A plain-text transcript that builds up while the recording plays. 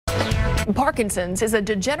Parkinson's is a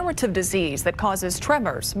degenerative disease that causes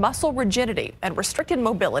tremors, muscle rigidity, and restricted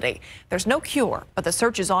mobility. There's no cure, but the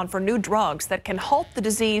search is on for new drugs that can halt the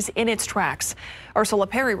disease in its tracks. Ursula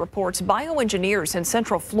Perry reports bioengineers in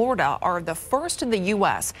Central Florida are the first in the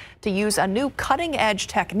U.S. to use a new cutting-edge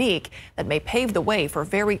technique that may pave the way for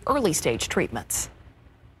very early-stage treatments.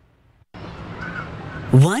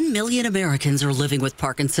 1 million Americans are living with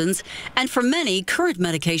Parkinson's, and for many, current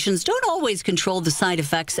medications don't always control the side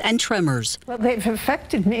effects and tremors. Well, they've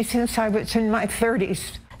affected me since I was in my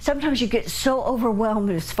 30s. Sometimes you get so overwhelmed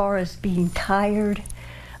as far as being tired.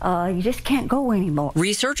 You just can't go anymore.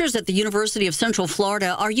 Researchers at the University of Central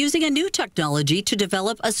Florida are using a new technology to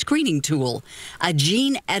develop a screening tool, a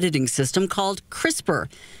gene editing system called CRISPR.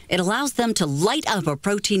 It allows them to light up a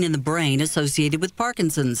protein in the brain associated with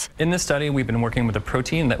Parkinson's. In this study, we've been working with a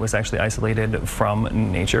protein that was actually isolated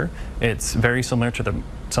from nature. It's very similar to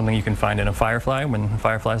something you can find in a firefly when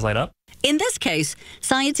fireflies light up. In this case,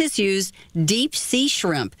 scientists used deep sea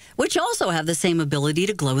shrimp, which also have the same ability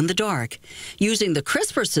to glow in the dark. Using the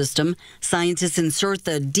CRISPR system, scientists insert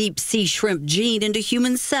the deep sea shrimp gene into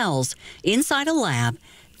human cells inside a lab.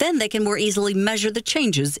 Then they can more easily measure the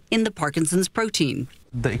changes in the Parkinson's protein.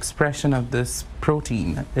 The expression of this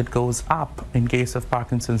protein, it goes up in case of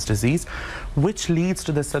Parkinson's disease, which leads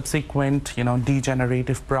to the subsequent,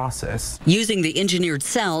 degenerative process. Using the engineered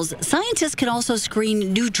cells, scientists can also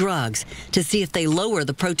screen new drugs to see if they lower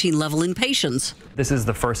the protein level in patients. This is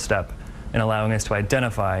the first step in allowing us to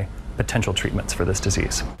identify potential treatments for this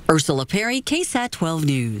disease. Ursula Perry, KSAT 12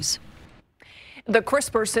 News. The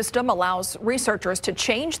CRISPR system allows researchers to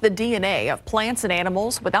change the DNA of plants and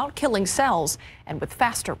animals without killing cells and with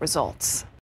faster results.